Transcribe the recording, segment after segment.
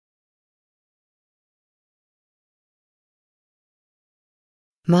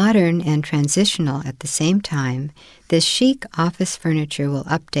Modern and transitional at the same time, this chic office furniture will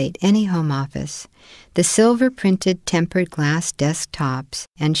update any home office. The silver-printed tempered glass desktops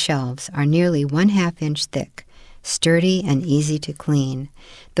and shelves are nearly 1/2 inch thick, sturdy and easy to clean.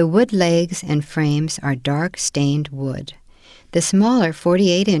 The wood legs and frames are dark stained wood. The smaller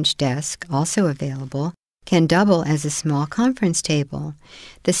 48-inch desk, also available, can double as a small conference table.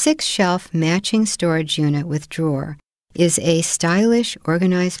 The 6-shelf matching storage unit with drawer is a stylish,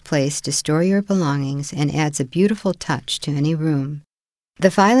 organized place to store your belongings and adds a beautiful touch to any room. The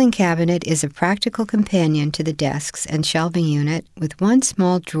filing cabinet is a practical companion to the desks and shelving unit with one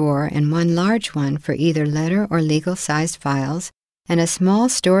small drawer and one large one for either letter or legal-sized files and a small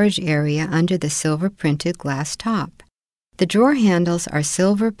storage area under the silver-printed glass top. The drawer handles are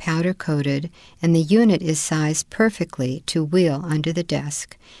silver powder-coated, and the unit is sized perfectly to wheel under the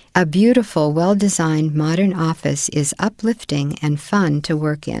desk. A beautiful, well-designed modern office is uplifting and fun to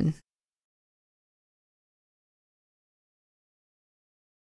work in.